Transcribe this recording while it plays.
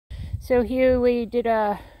So here we did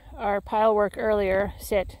our pile work earlier,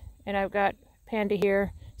 sit, and I've got Panda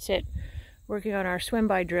here, sit, working on our swim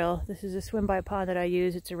by drill. This is a swim by pond that I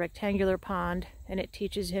use. It's a rectangular pond, and it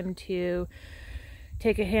teaches him to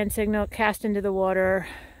take a hand signal, cast into the water,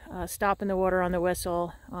 stop in the water on the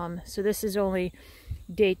whistle. So this is only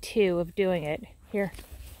day 2 of doing it. Here,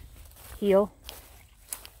 heel,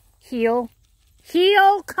 heel,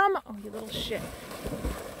 heel, come, oh you little shit.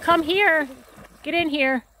 Come here, get in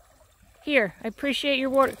here. Here, I appreciate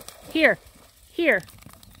your water. Here, here,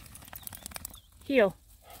 heel,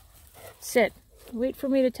 sit. Wait for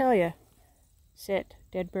me to tell you. Sit,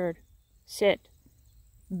 dead bird, sit,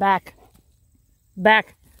 back,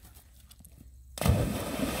 back.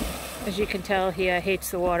 As you can tell, he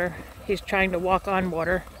hates the water. He's trying to walk on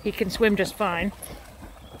water. He can swim just fine.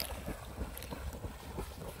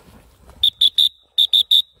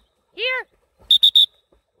 Here.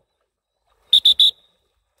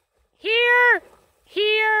 Here.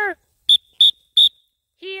 Here.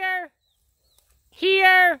 Here.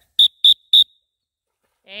 Here.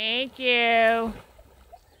 Thank you.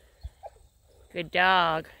 Good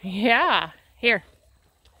dog. Yeah. Here.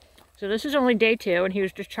 So this is only day 2, and he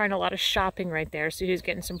was just trying a lot of shopping right there, so he was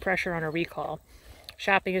getting some pressure on a recall.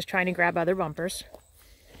 Shopping is trying to grab other bumpers.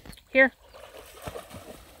 Here.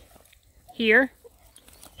 Here.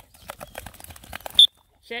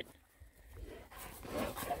 Sit.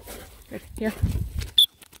 Good. Here.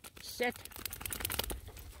 Sit.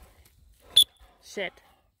 Sit.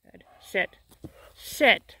 Good. Sit.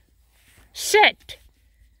 Sit. Sit.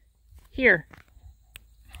 Here.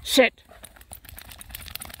 Sit.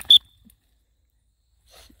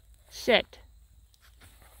 Sit.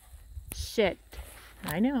 Sit.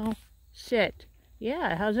 I know. Sit.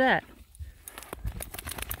 Yeah, how's that?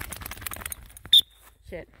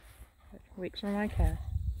 Sit. Wait for my cat.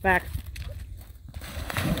 Back.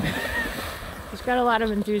 He's got a lot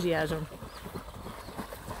of enthusiasm.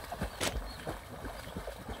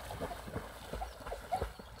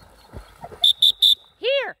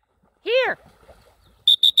 Here! Here!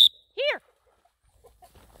 Here!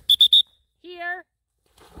 Here!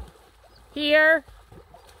 Here,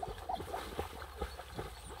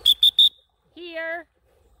 here,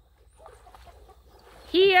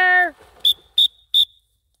 here.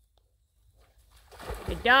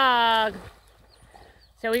 Good dog.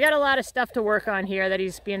 So we got a lot of stuff to work on here that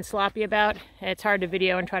he's being sloppy about. It's hard to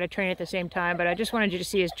video and try to train at the same time, but I just wanted you to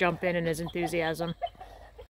see his jump in and his enthusiasm.